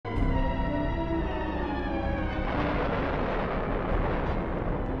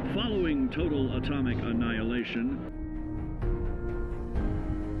and total atomic annihilation.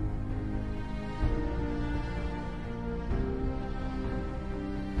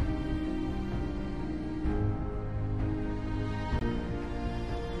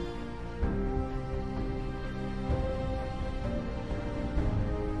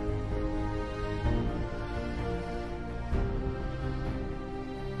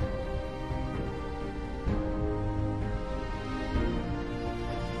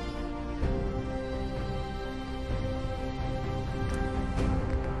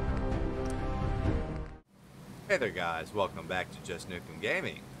 Hey there guys, welcome back to Just Nukem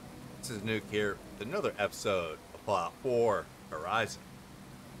Gaming. This is Nuke here with another episode of Fallout 4 Horizon.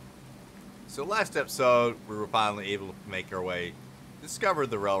 So last episode, we were finally able to make our way, discover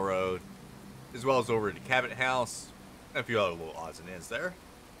the railroad, as well as over to Cabinet House, and a few other little odds and ends there.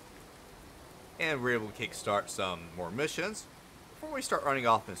 And we were able to kickstart some more missions. Before we start running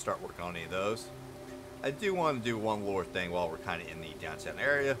off and start working on any of those, I do want to do one little thing while we're kind of in the downtown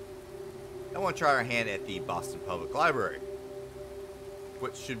area. I want to try our hand at the Boston Public Library,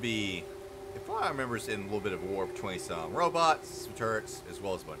 which should be, if I remember, is in a little bit of a war between some robots, some turrets, as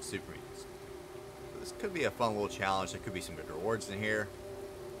well as a bunch of super mutants. So this could be a fun little challenge. There could be some good rewards in here.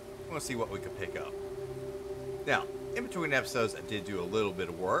 I want to see what we could pick up. Now, in between episodes, I did do a little bit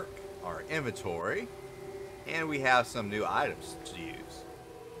of work on our inventory, and we have some new items to use.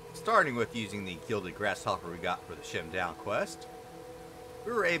 Starting with using the Gilded Grasshopper we got for the Shim Down quest,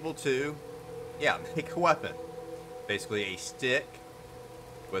 we were able to make a weapon. Basically a stick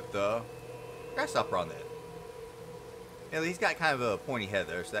with the grasshopper on it. And he's got kind of a pointy head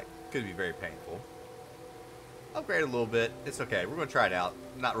there, so that could be very painful. Upgrade a little bit. It's okay. We're going to try it out.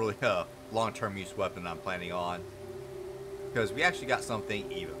 Not really a long-term use weapon I'm planning on, because we actually got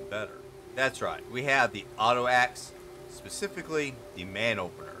something even better. That's right. We have the auto axe, specifically the man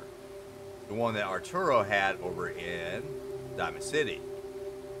opener. The one that Arturo had over in Diamond City.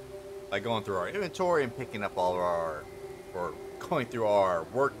 By going through our inventory and picking up all of our, or going through our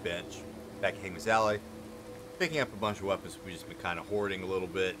workbench back at Hangman's Alley, picking up a bunch of weapons we've just been kind of hoarding a little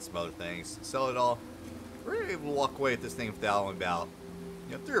bit, some other things, sell it all. We're able to walk away with this thing without only about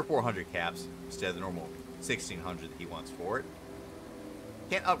 300 or 400 caps instead of the normal 1,600 that he wants for it.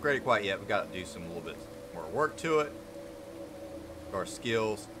 Can't upgrade it quite yet. We've got to do some little bit more work to it, our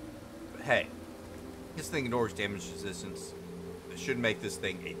skills. But hey, this thing ignores damage resistance. It should make this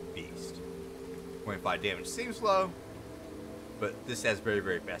thing a beast. 25 damage seems low, but this has very,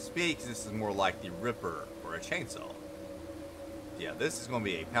 very fast speed because this is more like the Ripper or a chainsaw. Yeah, this is going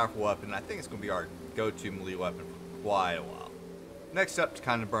to be a powerful weapon. I think it's going to be our go-to melee weapon for quite a while. Next up, to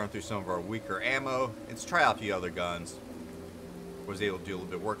kind of burn through some of our weaker ammo and to try out a few other guns. Was able to do a little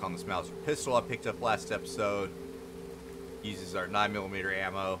bit of work on this Mauser pistol I picked up last episode. Uses our 9mm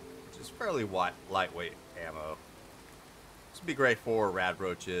ammo, which is fairly lightweight ammo. This would be great for rad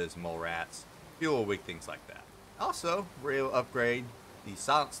roaches, mole rats, a few little weak things like that. Also, we're able to upgrade the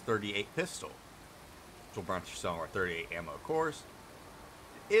Silence 38 pistol, which will burn through some of our 38 ammo cores.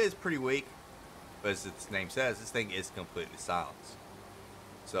 It is pretty weak, but as its name says, this thing is completely silenced.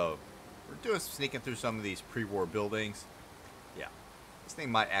 So, we're doing some sneaking through some of these pre-war buildings. Yeah, this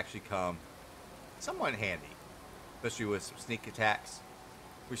thing might actually come somewhat handy, especially with some sneak attacks.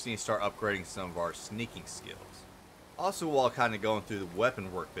 We just need to start upgrading some of our sneaking skills. Also, while kind of going through the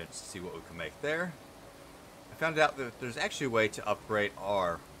weapon workbench to see what we can make there, I found out that there's actually a way to upgrade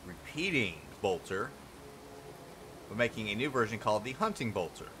our repeating bolter by making a new version called the hunting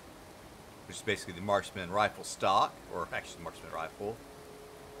bolter, which is basically the marksman rifle stock, or actually the marksman rifle,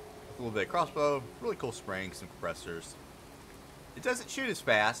 with a little bit of crossbow, really cool springs, some compressors. It doesn't shoot as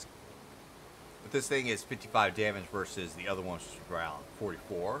fast, but this thing is 55 damage versus the other one, which is around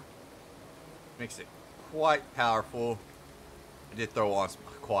 44. Makes it quite powerful. I did throw on some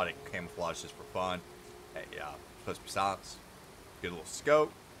aquatic camouflage just for fun. Hey, supposed to be silenced. Get a little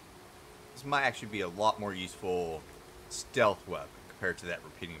scope. This might actually be a lot more useful stealth weapon compared to that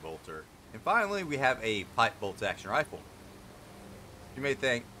repeating bolter. And finally, we have a pipe bolt action rifle. You may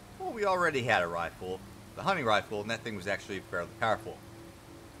think, well, we already had a rifle, the hunting rifle, and that thing was actually fairly powerful.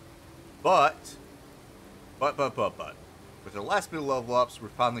 But, with the last bit of level ups, we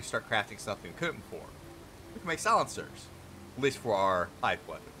finally start crafting something we couldn't before. We can make silencers, at least for our pipe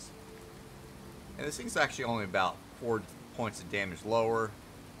weapons. And this thing's actually only about 4 points of damage lower.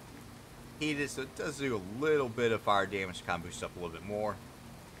 Heated, so it does do a little bit of fire damage to kind of boost up a little bit more.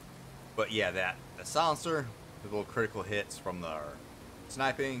 But yeah, the silencer, the little critical hits from our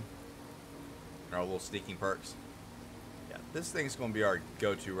sniping, and our little sneaking perks. Yeah, this thing's going to be our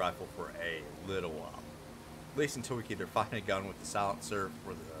go-to rifle for a little while. At least until we can either find a gun with the silencer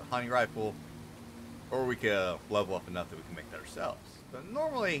for the hunting rifle, or we could level up enough that we can make that ourselves. But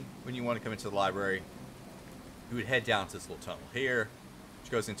normally, when you want to come into the library, you would head down to this little tunnel here,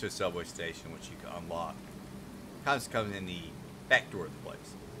 which goes into a subway station, which you can unlock. Kind of comes in the back door of the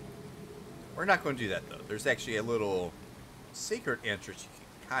place. We're not going to do that though. There's actually a little secret entrance you can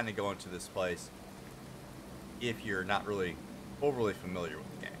kind of go into this place if you're not really overly familiar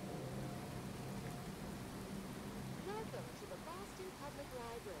with the game. Welcome to the Boston Public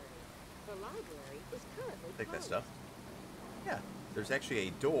Library. The library is currently Take that closed. stuff. Yeah, there's actually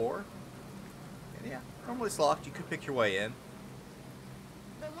a door. And yeah, normally it's locked. You could pick your way in.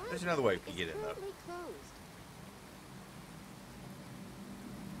 The There's another way we library can get is in though. currently closed.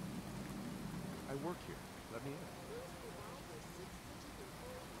 I work here. Let me in.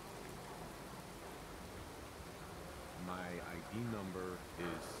 My ID number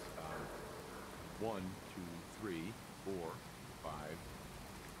is 1, 2, 3, 4, 5,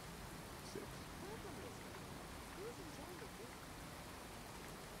 6.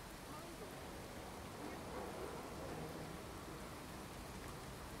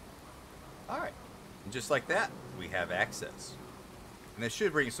 Alright, and just like that, we have access. And this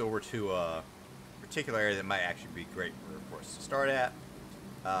should bring us over to a particular area that might actually be great for us to start at.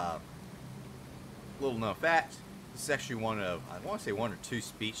 Little known fact, this is actually one of, I want to say 1 or 2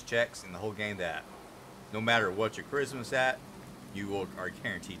 speech checks in the whole game that no matter what your charisma is at, you are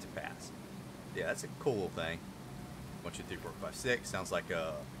guaranteed to pass. Yeah, that's a cool little thing. 1, 2, 3, 4, 5, 6, sounds like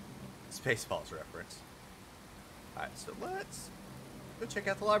a Spaceballs reference. Alright, so let's go check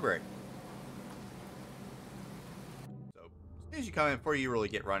out the library. So, as soon as you come in, before you really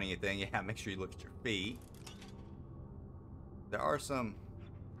get running anything, yeah, make sure you look at your feet. There are some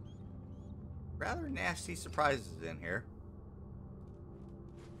rather nasty surprises in here.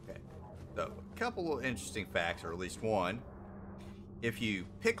 Okay, so a couple of interesting facts, or at least one. If you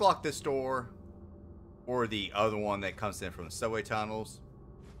pick lock this door, or the other one that comes in from the subway tunnels,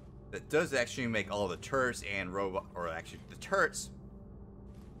 that does actually make all the turrets and robot, or actually the turrets,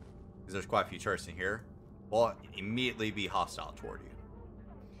 because there's quite a few turrets in here, will immediately be hostile toward you.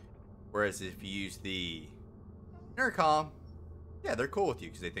 Whereas if you use the intercom, yeah, they're cool with you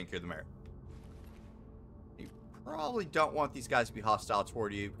because they think you're the mayor. You probably don't want these guys to be hostile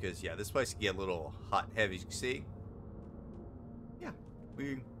toward you because, yeah, this place can get a little hot and heavy, as you can see. Yeah,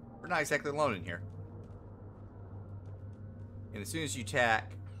 we're not exactly alone in here. And as soon as you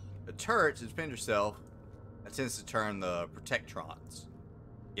attack a turret to defend yourself, that tends to turn the protectrons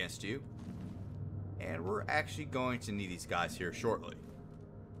against you. And we're actually going to need these guys here shortly.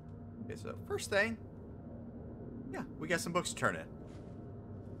 Okay, so first thing, yeah, we got some books to turn in.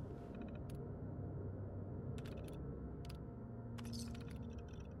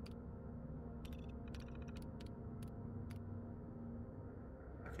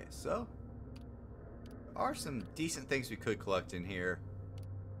 Okay, so there are some decent things we could collect in here.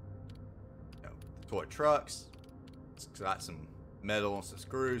 You know, the toy trucks. It's got some metal and some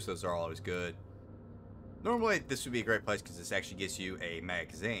screws. Those are always good. Normally, this would be a great place because this actually gives you a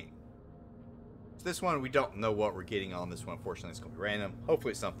magazine. So this one, we don't know what we're getting on this one. Unfortunately, it's going to be random. Hopefully,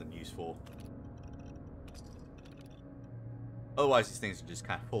 it's something useful. Otherwise, these things are just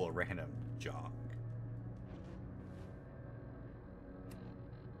kind of full of random junk.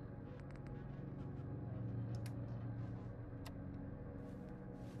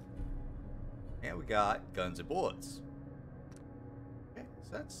 And we got guns and bullets. Okay, so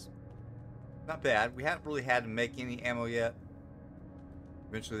that's not bad. We haven't really had to make any ammo yet.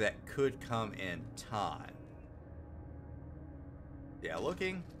 Eventually that could come in time. Yeah,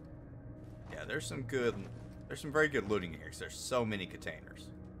 looking. Yeah, there's some very good looting here because there's so many containers.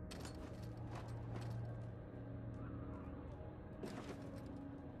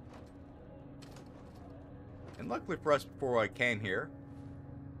 And luckily for us, before I came here,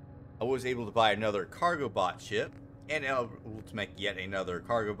 I was able to buy another cargo bot ship and able to make yet another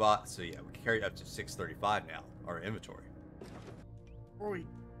cargo bot. So yeah, we can carry up to 635 now, our inventory. Before we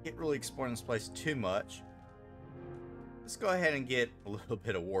get really exploring this place too much, let's go ahead and get a little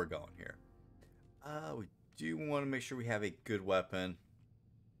bit of war going here. We do want to make sure we have a good weapon.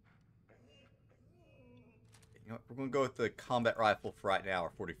 You know what, we're going to go with the combat rifle for right now,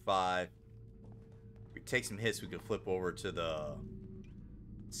 our 45. If we take some hits, we can flip over to the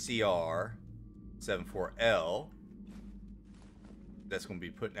CR-74L. That's going to be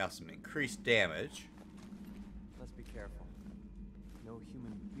putting out some increased damage. Let's be careful. No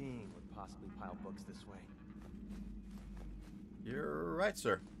human being would possibly pile books this way. You're right,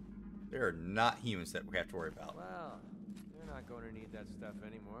 sir. There are not humans that we have to worry about. Well, you're not going to need that stuff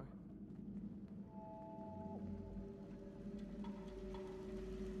anymore.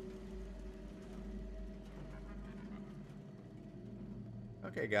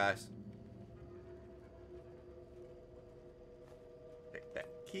 Okay, guys. Take that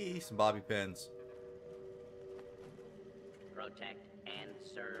key, some bobby pins. Protect and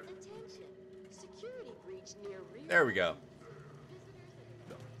serve. Attention. Security breach near rear. There we go.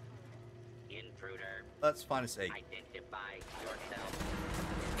 Intruder. Let's find us a... Identify yourself.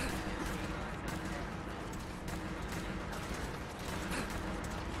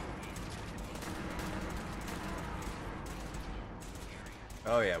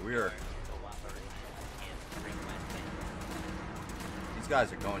 Oh yeah, we are... These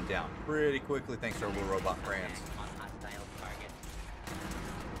guys are going down pretty quickly thanks to our little robot friends. On hostile target.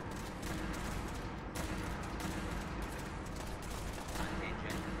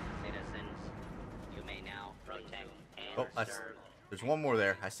 Attention, citizens. You may now protect and Oh, serve. there's one more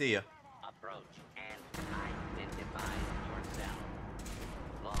there. I see you. Approach and identify yourself.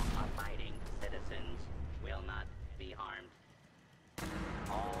 Law-abiding citizens will not be harmed.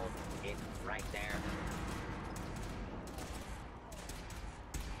 Hold it right there.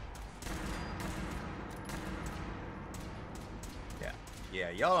 Yeah,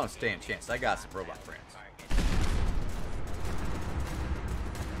 y'all don't stand a chance. I got some robot friends.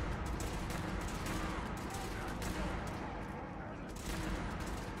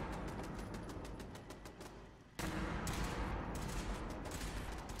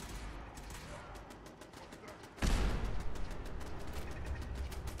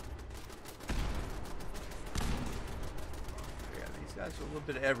 Yeah, these guys are a little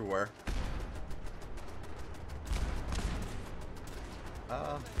bit everywhere.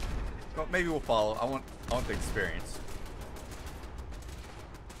 Well, maybe we'll follow. I want the experience.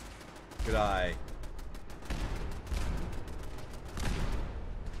 Good eye.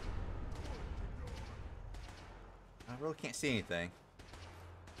 I really can't see anything.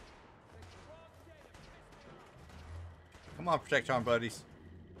 Come on, protect arm buddies.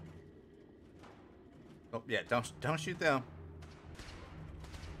 Oh yeah, don't shoot them.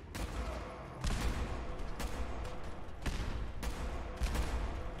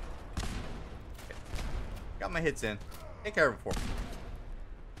 Got my hits in. Take care of it for me.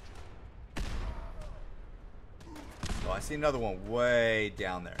 Oh, I see another one way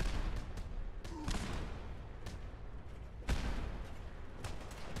down there.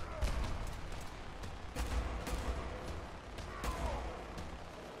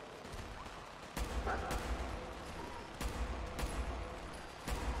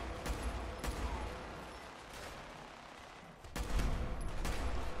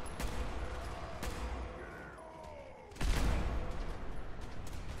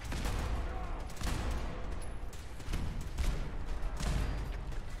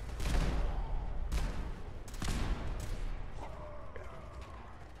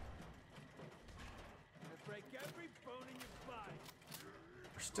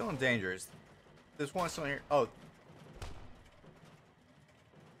 We're still in danger. There's one still here. Oh.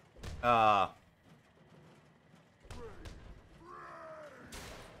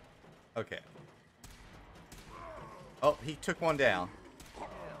 Okay. Oh, he took one down.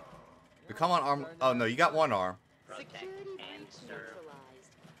 So come on, arm. Oh no, you got one arm. Security breach neutralized.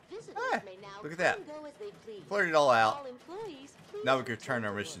 Visitors Hey, may now look at come that. and go as they please. Cleared it all out. All employees, please Now we can return return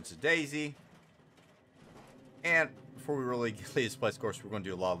our to mission work. to Daisy. And before we really leave this place, of course, we're going to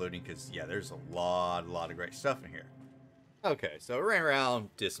do a lot of looting because, yeah, there's a lot of great stuff in here. Okay, so we ran around,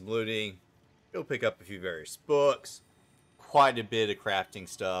 did some looting. We'll pick up a few various books, quite a bit of crafting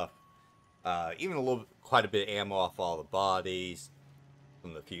stuff, even quite a bit of ammo off all the bodies.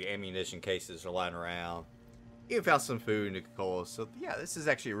 Some of the few ammunition cases are lying around. Even found some food in Nuka-Cola. So, yeah, this is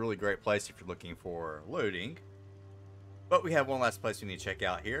actually a really great place if you're looking for looting. But we have one last place we need to check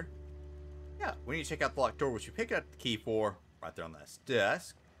out here. Yeah, we need to check out the locked door, which we picked up the key for right there on this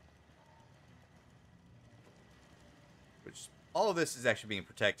desk. Which, all of this is actually being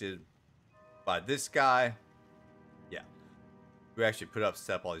protected by this guy. Yeah. We actually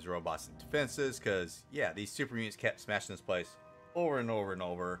set up all these robots and defenses, because, yeah, these super mutants kept smashing this place over and over and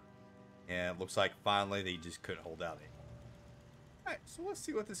over. And it looks like finally they just couldn't hold out anymore. Alright, so let's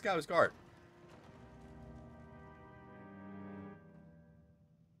see what this guy was guarding.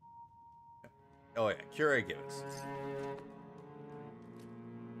 Oh yeah, Cure Gibbons.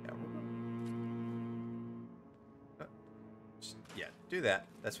 Yeah, do that.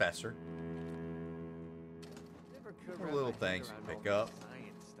 That's faster. More little things you pick up.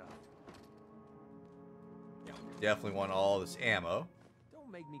 Definitely want all this ammo.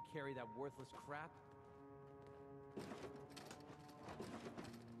 Don't make me carry that worthless crap.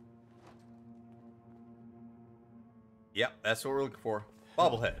 Yep, that's what we're looking for.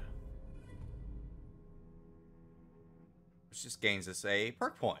 Bobblehead. Which which just gains us a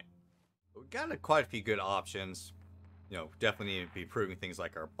perk point. We got quite a few good options. You know, definitely need to be improving things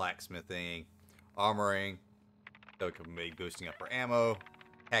like our blacksmithing, armoring. So we can be boosting up our ammo.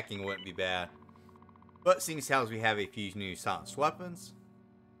 Hacking wouldn't be bad. But seeing as how we have a few new silenced weapons,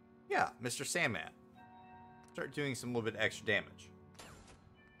 yeah, Mr. Sandman. Start doing some little bit extra damage.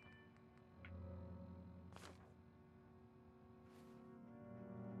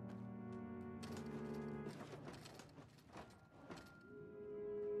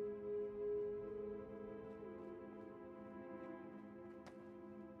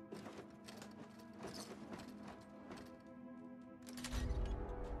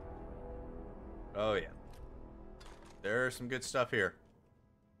 Oh yeah. There's some good stuff here.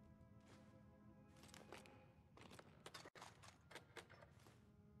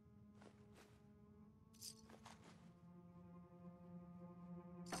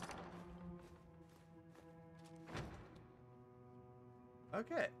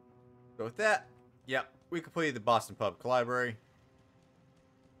 Okay. So with that, yep, we completed the Boston Public Library.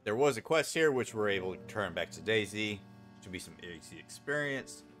 There was a quest here which we're able to turn back to Daisy. Should be some easy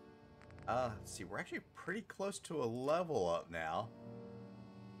experience. Let's see, we're actually pretty close to a level up now.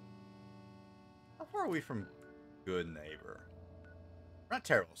 How far are we from Good Neighbor? Not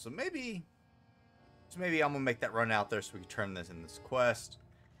terrible, so maybe I'm gonna make that run out there so we can turn this in this quest.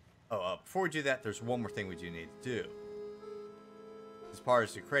 Oh, before we do that, there's one more thing we do need to do. As far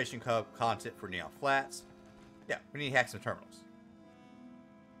as the creation hub content for Neon Flats, yeah, we need to hack some terminals.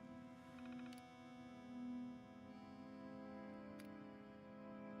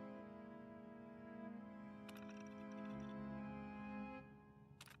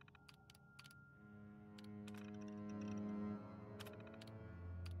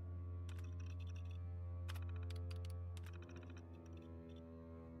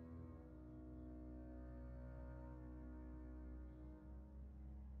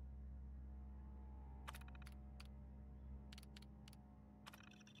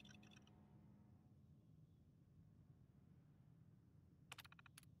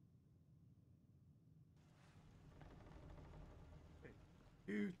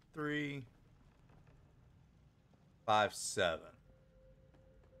 Two, 3, 5, 7.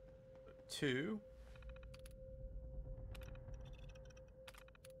 2.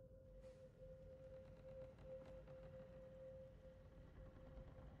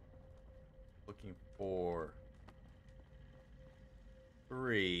 Looking for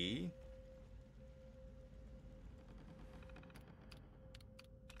 3.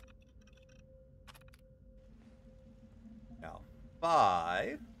 Now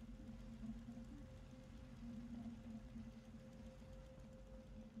 5.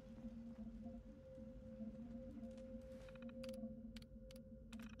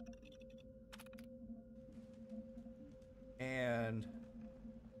 And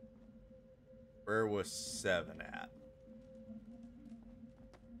where was 7 at?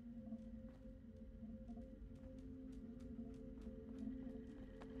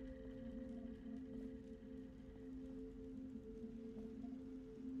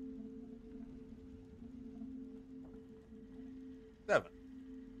 Seven.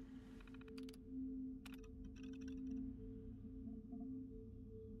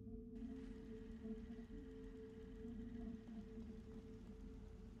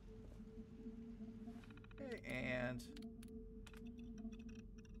 Okay, and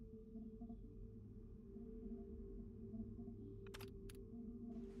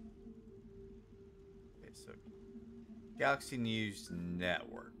okay, so Galaxy News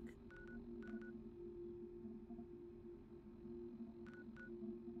Network.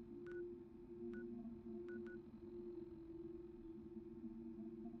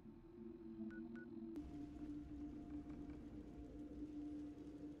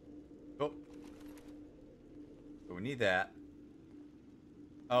 Oh. So we need that.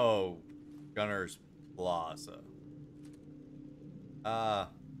 Oh, Gunner's Plaza.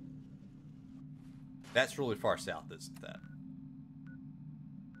 That's really far south, isn't that?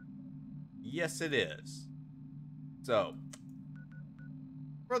 Yes, it is. So,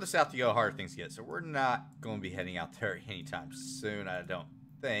 further south you go, harder things get. So we're not going to be heading out there anytime soon, I don't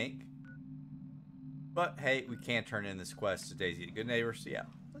think. But hey, we can turn in this quest to Daisy the Good Neighbor. So yeah,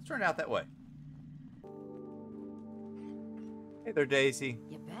 let's turn it out that way. Hey there, Daisy.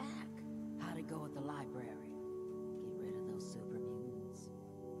 You're back. How'd it go at the library? Get rid of those super mutants.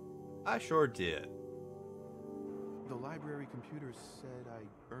 I sure did. The library computer said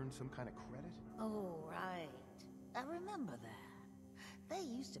I earned some kind of credit? Oh, right. I remember that. They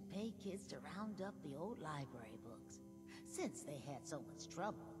used to pay kids to round up the old library books, since they had so much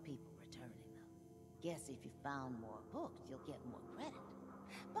trouble with people returning them. Guess if you found more books, you'll get more credit.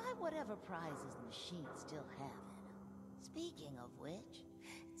 Buy whatever prizes the machines still have in them. Speaking of which,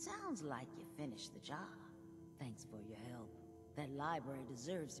 it sounds like you finished the job. Thanks for your help. That library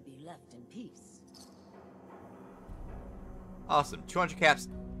deserves to be left in peace. Awesome. 200 caps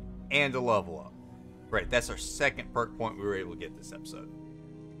and a level up. Great. That's our second perk point we were able to get this episode.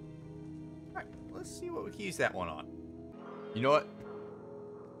 Alright, let's see what we can use that one on. You know what?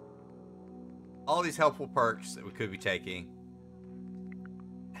 All these helpful perks that we could be taking.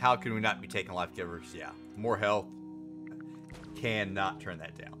 How can we not be taking life givers? Yeah. More health. Cannot turn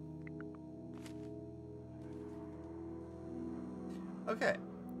that down. Okay.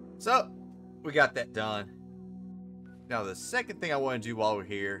 So, we got that done. Now, the second thing I want to do while we're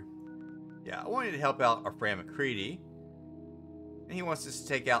here. Yeah, I wanted to help out our friend McCready. And he wants us to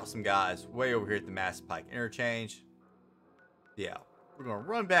take out some guys way over here at the Mass Pike Interchange. Yeah. We're going to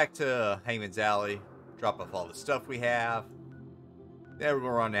run back to Hangman's Alley. Drop off all the stuff we have. Then we're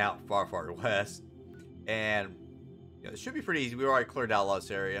going to run out far, far west. And you know, it should be pretty easy. We already cleared out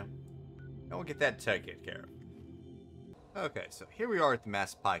Lost area. And we'll get that taken care of. Okay, so here we are at the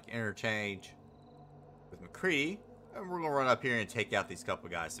Mass Pike Interchange with McCready. And we're going to run up here and take out these couple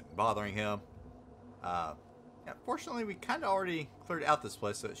guys that have been bothering him. Yeah, fortunately, we kind of already cleared out this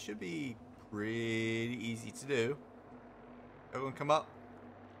place, so it should be pretty easy to do. Everyone come up.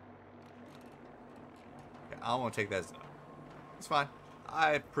 Okay, I don't want to take that as a no. It's fine.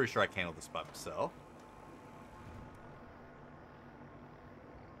 I'm pretty sure I can handle this by myself.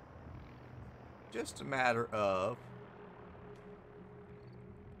 Just a matter of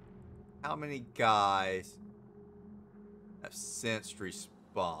how many guys have since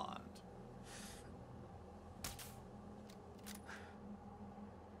respawned.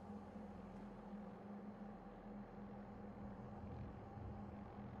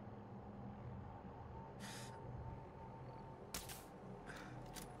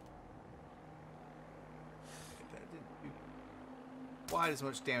 That didn't do quite as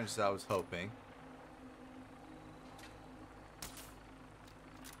much damage as I was hoping.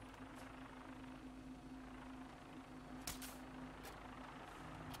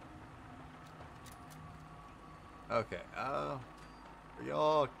 Okay, are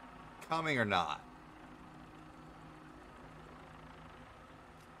y'all coming or not?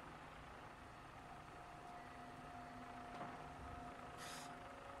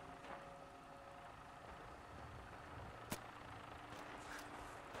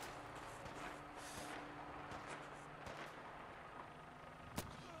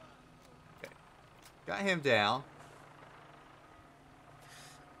 Okay, got him down.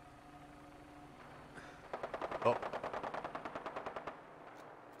 Oh.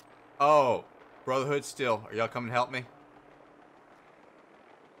 Oh. Brotherhood still. Are y'all coming to help me?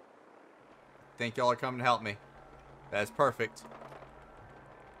 Think y'all are coming to help me. That's perfect.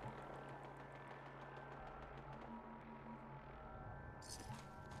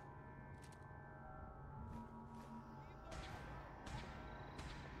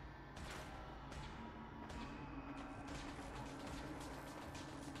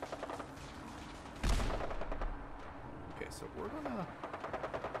 So we're gonna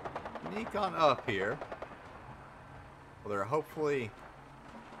sneak on up here. Well, they're hopefully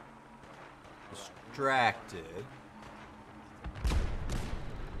distracted.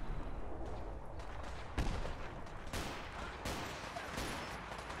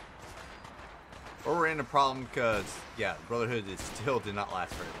 Or we're in a problem because, yeah, the Brotherhood still did not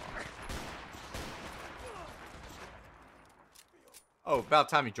last very long. Oh, about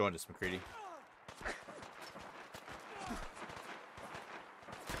time you joined us, McCready.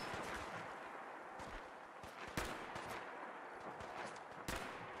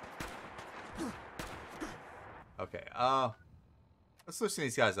 Okay, let's loosen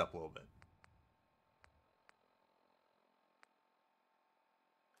these guys up a little bit.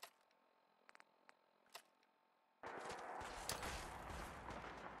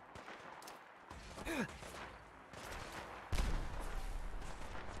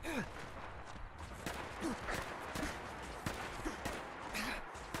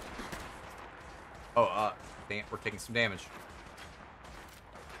 Oh, dang it, we're taking some damage.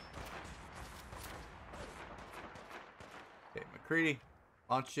 Okay, McCready,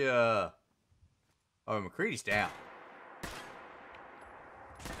 why don't you, oh, McCready's down.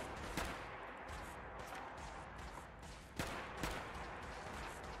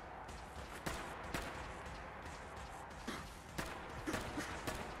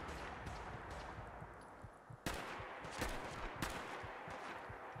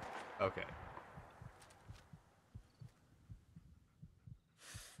 Okay.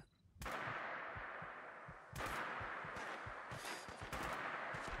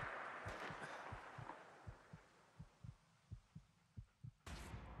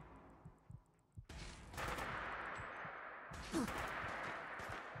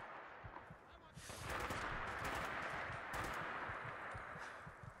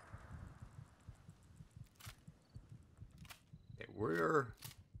 we're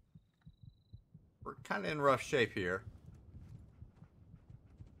kind of in rough shape here.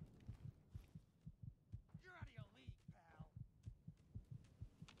 You're out of your league,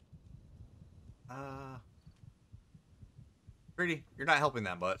 pal. Pretty, you're not helping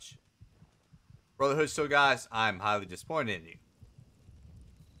that much. Brotherhood still, guys, I'm highly disappointed in you.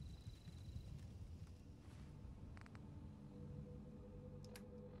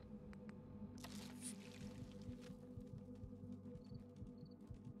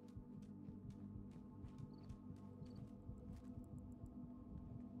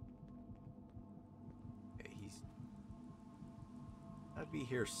 Okay, he's gotta be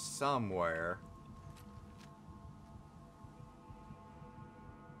here somewhere.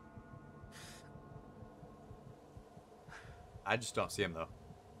 I just don't see him, though.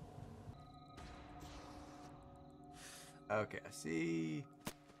 Okay, I see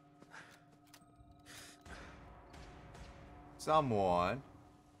someone.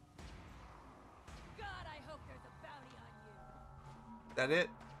 God, I hope there's a bounty on you. Is that it?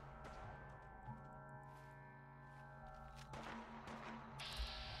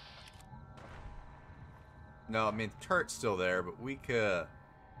 No, I mean, the turret's still there, but we could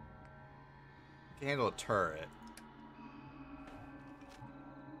handle a turret.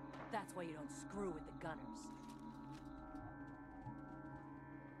 That's why you don't screw with the gunners.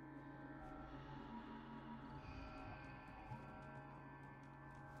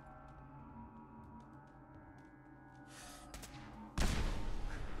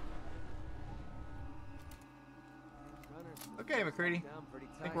 Okay, McCready. Down pretty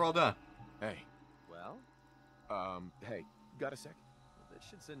I think tight. we're all done. Hey, Well, hey, got a sec? that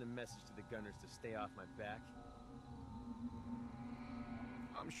should send a message to the gunners to stay off my back.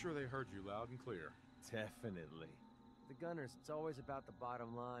 I'm sure they heard you loud and clear. Definitely. The gunners, it's always about the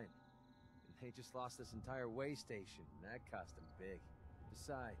bottom line. And they just lost this entire way station, and that cost them big.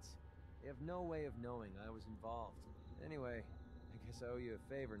 Besides, they have no way of knowing I was involved. Anyway, I guess I owe you a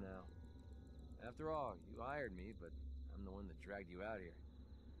favor now. After all, you hired me, but I'm the one that dragged you out here.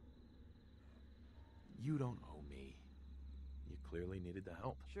 You don't owe me. You clearly needed the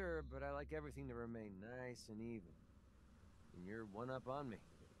help. Sure, but I like everything to remain nice and even. And you're one up on me.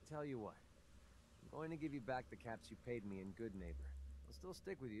 Tell you what, I'm going to give you back the caps you paid me in Good Neighbor. I'll still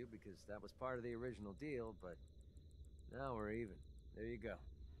stick with you because that was part of the original deal, but now we're even. There you go.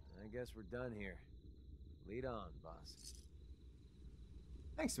 I guess we're done here. Lead on, boss.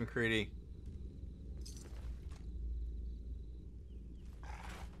 Thanks, McCready.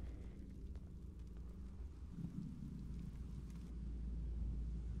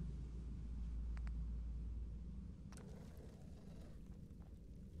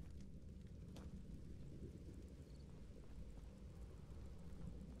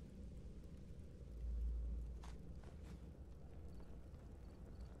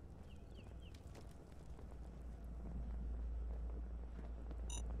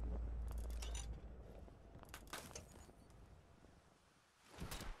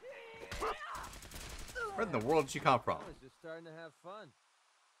 Where in the world did you come from? I was just starting to have fun.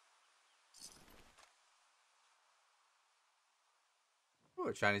 Ooh,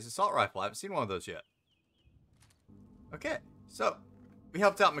 a Chinese assault rifle. I haven't seen one of those yet. Okay, so we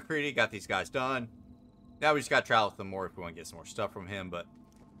helped out McCready, got these guys done. Now we just got to travel with them more if we want to get some more stuff from him, but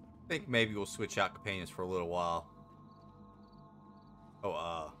I think maybe we'll switch out companions for a little while. Oh,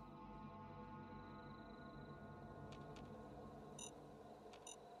 oh,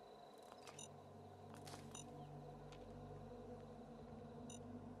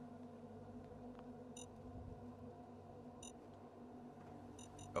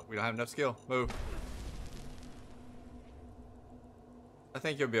 we don't have enough skill. Move. I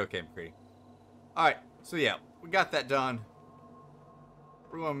think you'll be okay, McCready. Alright, so yeah, we got that done.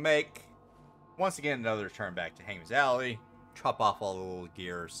 We're going to make, once again, another return back to Hangman's Alley. Chop off all the little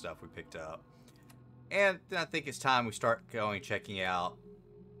gear stuff we picked up. And then I think it's time we start going checking out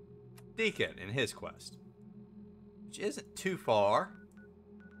Deacon and his quest. Which isn't too far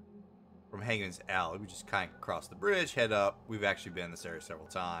from Hangman's Alley. We just kind of cross the bridge, head up. We've actually been in this area several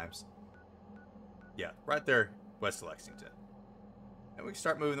times. Yeah, right there, west of Lexington. And we can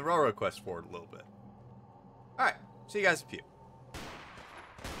start moving the railroad quest forward a little bit. Alright, see you guys in a few.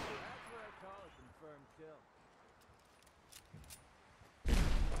 That's what I call a confirmed kill.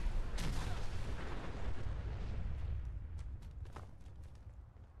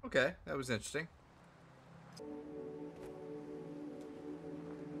 Okay, that was interesting.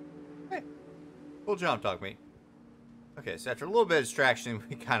 Hey, cool jump, dog meat. Okay, so after a little bit of distraction,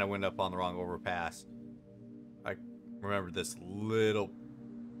 we kind of went up on the wrong overpass. I remember this little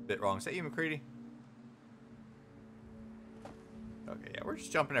bit wrong. Is that you, McCready? Okay, yeah, we're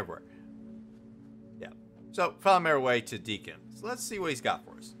just jumping everywhere. Yeah. So, found our way to Deacon. So let's see what he's got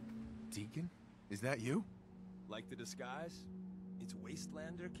for us. Deacon? Is that you? Like the disguise? It's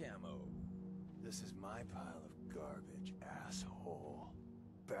Wastelander camo. This is my pile of garbage, asshole.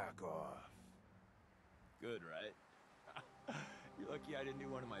 Back off. Good, right? You're lucky I didn't do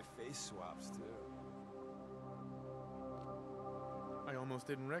one of my face swaps, too. I almost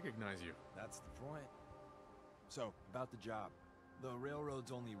didn't recognize you. That's the point. So, about the job. The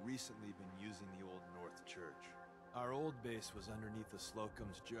railroad's only recently been using the Old North Church. Our old base was underneath the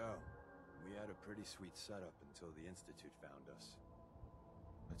Slocum's Joe. We had a pretty sweet setup until the Institute found us.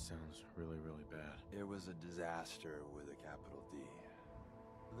 That sounds really, really bad. It was a disaster with a capital D.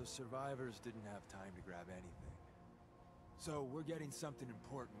 The survivors didn't have time to grab anything. So we're getting something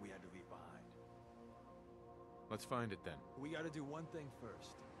important we had to leave behind. Let's find it then. We gotta do one thing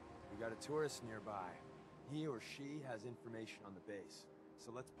first. We got a tourist nearby. He or she has information on the base.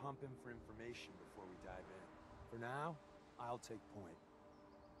 So let's pump him for information before we dive in. For now, I'll take point.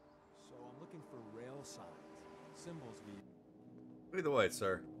 So I'm looking for rail signs. Symbols we... Either way,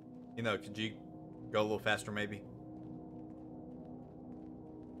 sir. You know, could you go a little faster, maybe?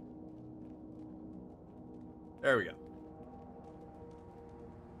 There we go.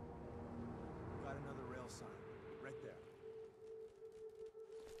 Got another rail sign. Right there.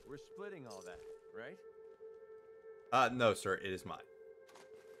 We're splitting all that, right? No, sir. It is mine.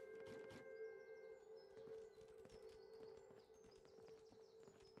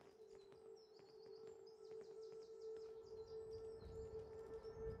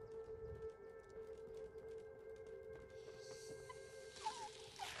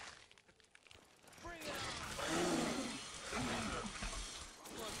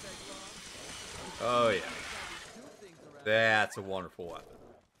 Oh, yeah. That's a wonderful weapon.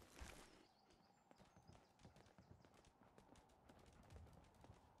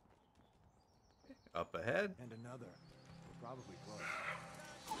 Up ahead. And another. We're probably close.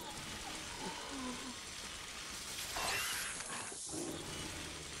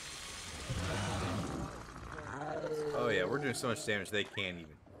 Oh, yeah. We're doing so much damage they can't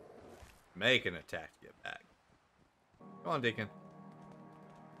even make an attack to get back. Come on, Deacon.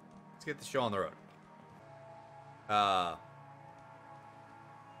 Let's get the show on the road. Okay,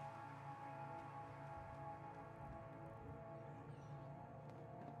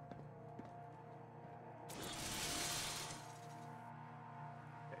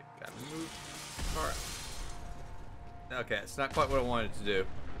 gotta move. Alright. Okay, it's not quite what I wanted to do.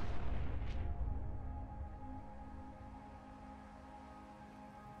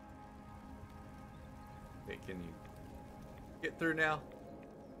 Okay, can you get through now?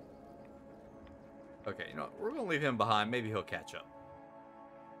 Okay, you know what? We're going to leave him behind. Maybe he'll catch up.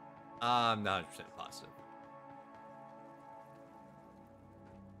 I'm not 100% positive.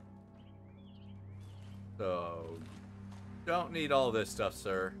 So, don't need all this stuff,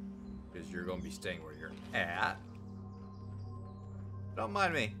 sir. Because you're going to be staying where you're at. Don't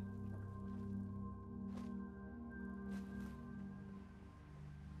mind me.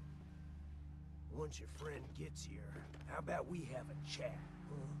 Once your friend gets here, how about we have a chat,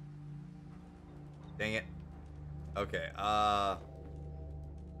 huh? Dang it. Okay,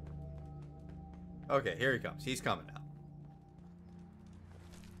 okay, here he comes. He's coming now.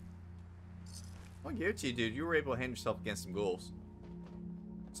 I'll give it to you, dude. You were able to hand yourself against some ghouls.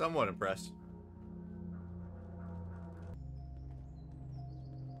 Somewhat impressed.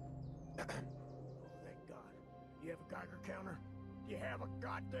 Oh, thank God. You have a Geiger counter? You have a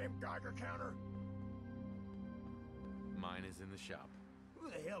goddamn Geiger counter? Mine is in the shop. Who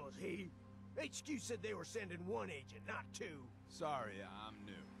the hell is he? HQ said they were sending one agent, not two. Sorry, I'm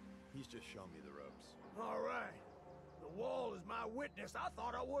new. He's just showing me the ropes. All right. The wall is my witness. I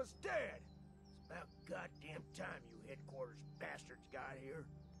thought I was dead. It's about goddamn time you headquarters bastards got here.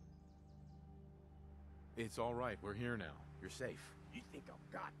 It's all right. We're here now. You're safe. You think I'm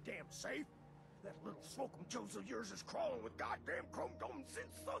goddamn safe? That little Slocum Joes of yours is crawling with goddamn chrome dome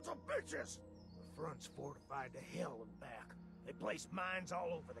sons of bitches. The front's fortified to hell and back. They placed mines all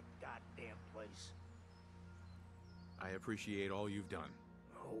over the goddamn place. I appreciate all you've done.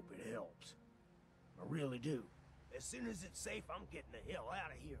 I hope it helps. I really do. As soon as it's safe, I'm getting the hell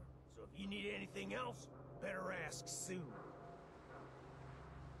out of here. So if you need anything else, better ask soon.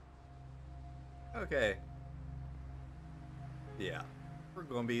 Okay. Yeah. We're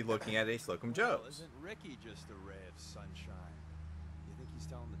going to be looking at a Slocum Joe's. Well, isn't Ricky just a ray of sunshine? You think he's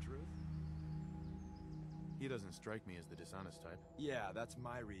telling the truth? He doesn't strike me as the dishonest type. Yeah, that's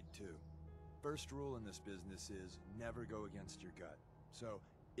my read too. First rule in this business is never go against your gut. So,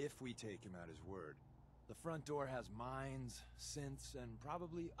 if we take him at his word, The front door has mines, synths, and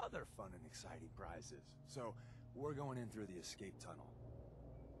probably other fun and exciting prizes. So, we're going in through the escape tunnel.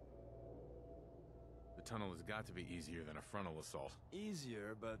 The tunnel has got to be easier than a frontal assault.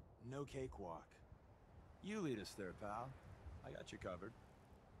 Easier, but no cakewalk. You lead us there, pal. I got you covered.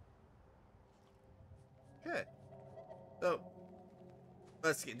 Okay. So,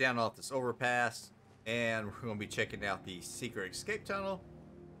 let's get down off this overpass, and we're going to be checking out the secret escape tunnel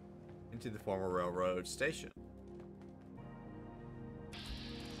into the former railroad station.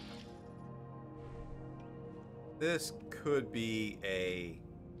 This could be a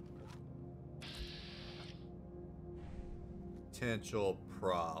potential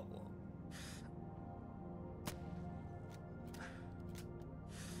problem.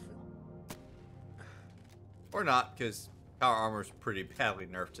 Or not, because power armor is pretty badly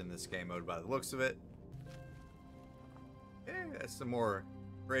nerfed in this game mode by the looks of it. Okay, that's some more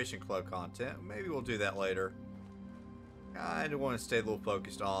Creation Club content. Maybe we'll do that later. I do want to stay a little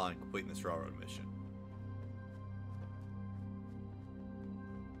focused on completing this railroad mission.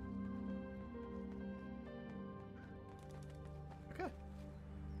 Okay.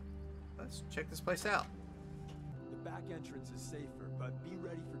 Let's check this place out. The back entrance is safer, but be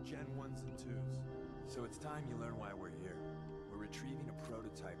ready for Gen 1s and 2s. So it's time you learn why we're here. We're retrieving a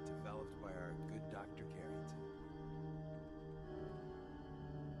prototype developed by our good Dr. Carrington.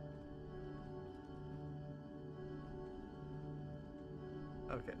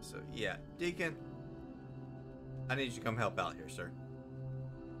 Okay, so yeah, Deacon, I need you to come help out here, sir.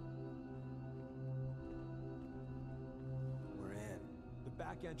 We're in. The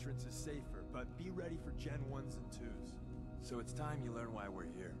back entrance is safer, but be ready for Gen 1s and 2s. So it's time you learn why we're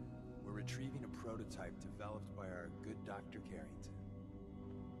here. We're retrieving a prototype developed by our good Dr. Carrington.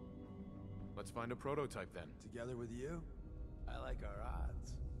 Let's find a prototype then. Together with you, I like our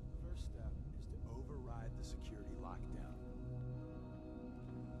odds. First step is to override the security lockdown.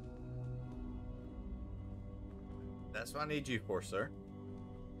 That's what I need you for, sir.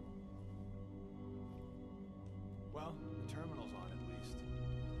 Well, the terminal's on at least.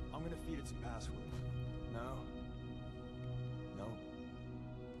 I'm gonna feed it some passwords. No. No.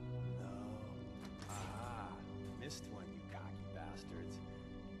 No. Ah, missed one, you cocky bastards.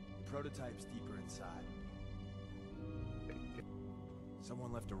 The prototype's deeper inside.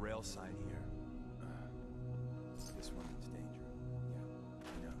 Someone left a rail sign here. This one means danger. Yeah,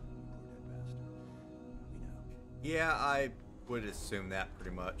 we know, you poor dead bastard. We know. Yeah, I would assume that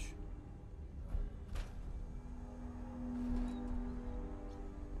pretty much.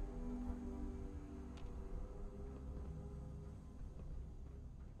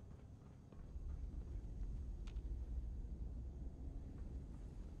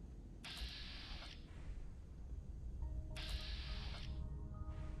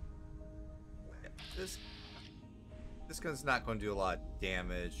 This gun's not going to do a lot of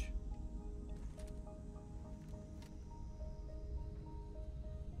damage.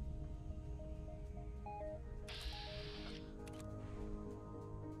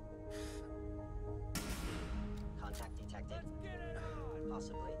 Contact detected.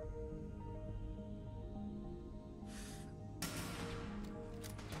 Possibly.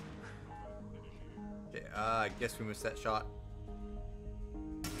 Okay, I guess we missed that shot.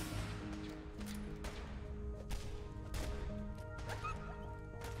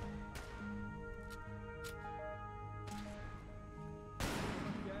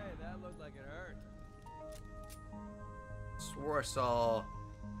 Swore I saw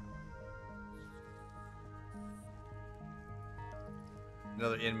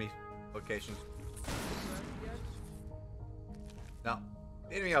another enemy location. No,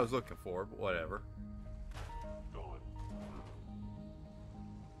 the enemy I was looking for, but whatever.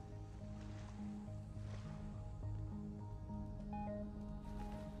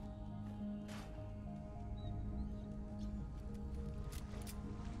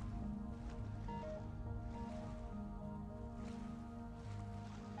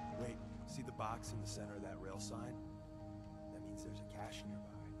 See the box in the center of that rail sign? That means there's a cache nearby.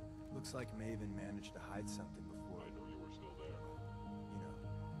 Looks like Maven managed to hide something before. I knew you were still there. You know,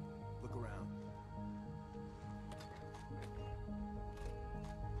 look around.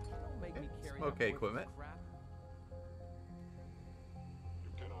 Don't make me carry Okay, equipment. crap.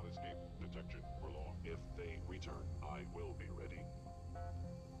 You cannot escape detection for long. If they return, I will be ready.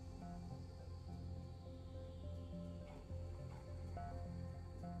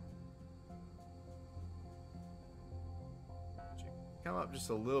 Come up just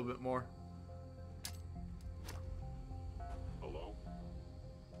a little bit more. Hello?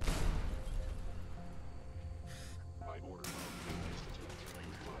 My order of Institute.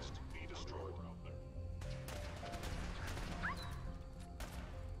 You must be destroyed out there.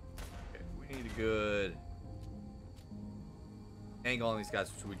 good angle on these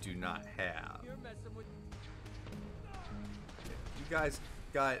guys, which we do not have. You're messing with... You guys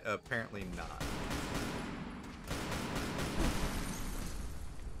got apparently not.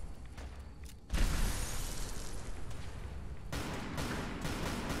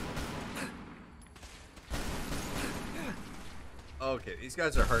 Okay, these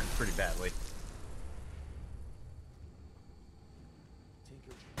guys are hurting pretty badly.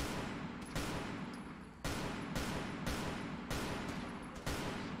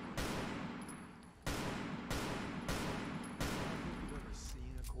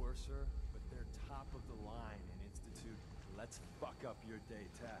 But they're top of the line in Institute. Let's fuck up your day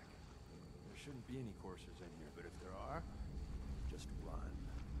tech. There shouldn't be any coursers in here, but if there are, just run.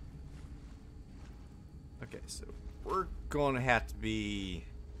 Okay, so we're going to have to be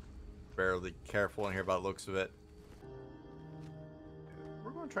fairly careful in here by the looks of it.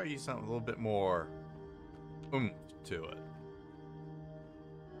 We're going to try to use something a little bit more oomph to it.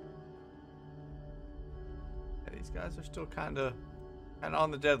 Yeah, these guys are still kind of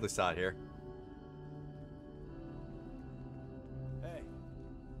on the deadly side here. Hey.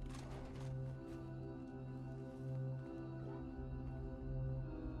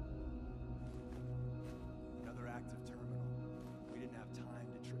 Another active terminal. We didn't have time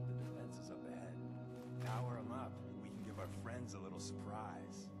to trip the defenses up ahead. Power them up, and we can give our friends a little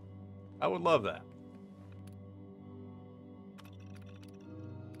surprise. I would love that.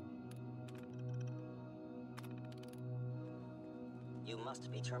 You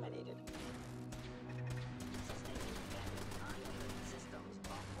must be terminated. Sustaining damage. Ion systems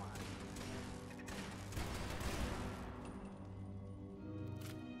offline.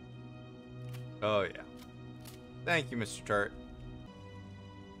 Oh yeah. Thank you, Mr. Turret.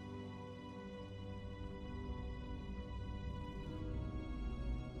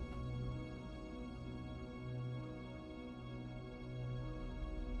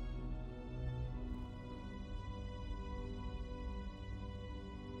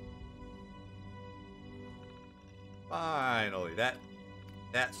 Finally, that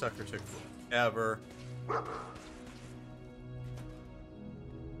sucker took forever.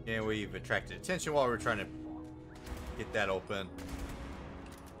 And we've attracted attention while we're trying to get that open.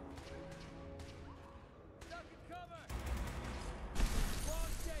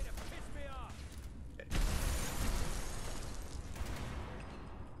 Okay.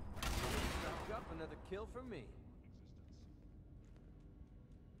 Another kill for me.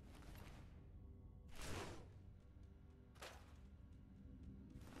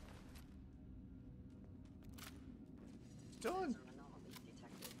 Still in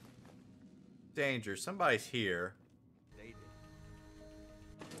danger. Somebody's here.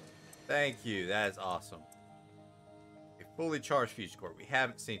 Thank you. That is awesome. A fully charged fuse core. We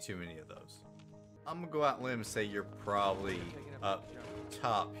haven't seen too many of those. I'm gonna go out on a limb and say you're probably up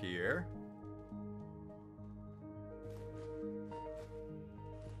top here.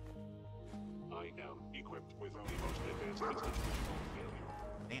 I am equipped with the most advanced institutional failure.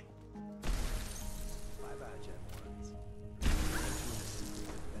 Damn. Bye-bye, Jet Ones.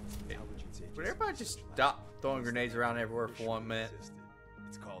 Would everybody just stop throwing grenades around everywhere for 1 minute?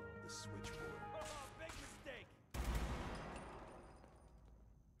 It's called the switchboard. Big mistake.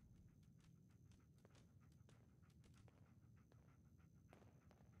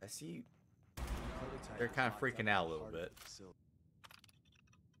 I see. They're kind of freaking out a little bit.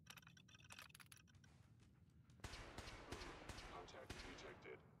 Contact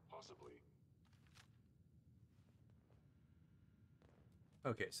detected. Possibly.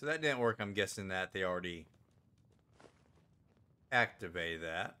 Okay, so that didn't work. I'm guessing that they already activated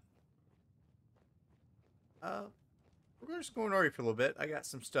that. We're just going over for a little bit. I got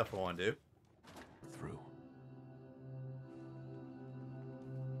some stuff I want to do. Through.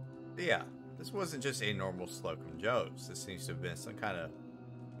 But yeah, this wasn't just a normal Slocum Joe's. This seems to have been some kind of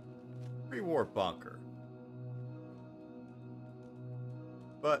pre-war bunker.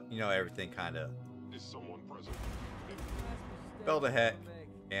 But, you know, everything kind of Is someone present? fell to heck.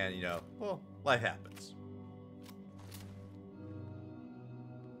 And, you know, well, life happens.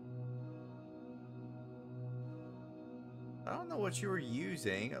 I don't know what you were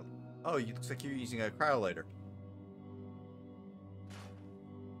using. Oh, it looks like you're using a cryolator.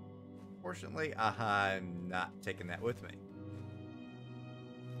 Fortunately, I'm not taking that with me.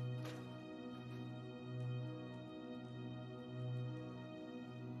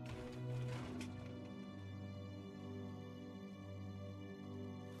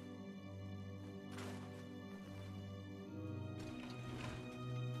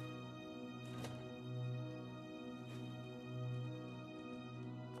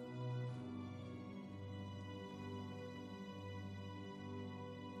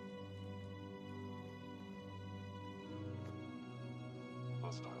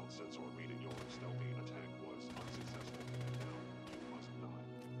 sensor reading your stealthy attack was unsuccessful. Now you must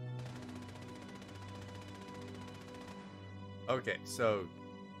die. Okay, so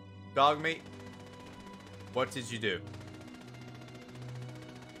dog meat, what did you do?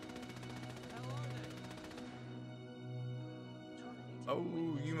 Oh,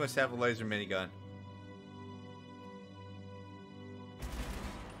 you must have a laser minigun.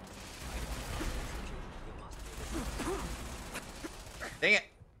 Dang it!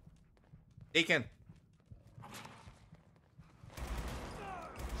 Deacon!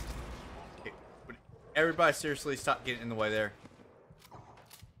 Okay, everybody seriously stop getting in the way there.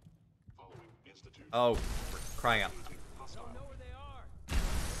 Oh, for crying out.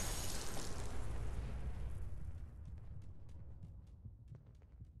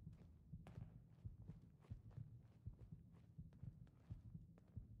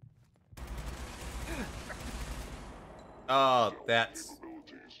 Oh, that's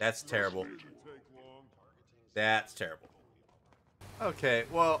terrible. That's terrible. Okay,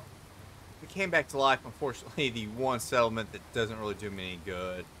 well, we came back to life. Unfortunately, the one settlement that doesn't really do me any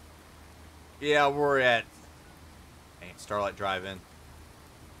good. Yeah, we're at Starlight Drive-In.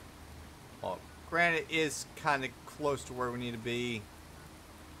 Well, granted, it is kind of close to where we need to be.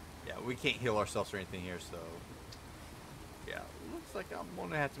 Yeah, we can't heal ourselves or anything here, so yeah, looks like I'm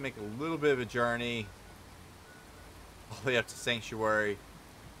gonna have to make a little bit of a journey all the way up to Sanctuary,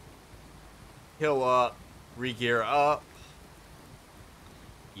 heal up, re-gear up.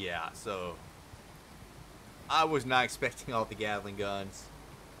 Yeah, so I was not expecting all the Gatling guns.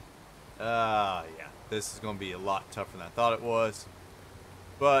 Yeah, this is going to be a lot tougher than I thought it was.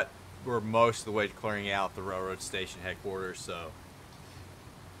 But we're most of the way to clearing out the railroad station headquarters, so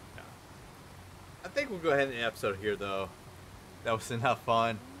yeah. I think we'll go ahead and end the episode here, though. That was enough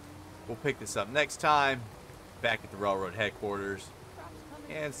fun. We'll pick this up next time, back at the railroad headquarters,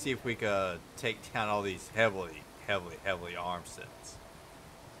 and see if we can take down all these heavily armed sets.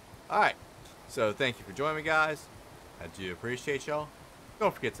 Alright, so thank you for joining me, guys. I do appreciate y'all.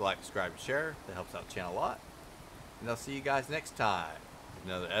 Don't forget to like, subscribe, and share. That helps out the channel a lot. And I'll see you guys next time with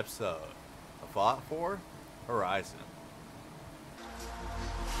another episode of Fallout 4 Horizon.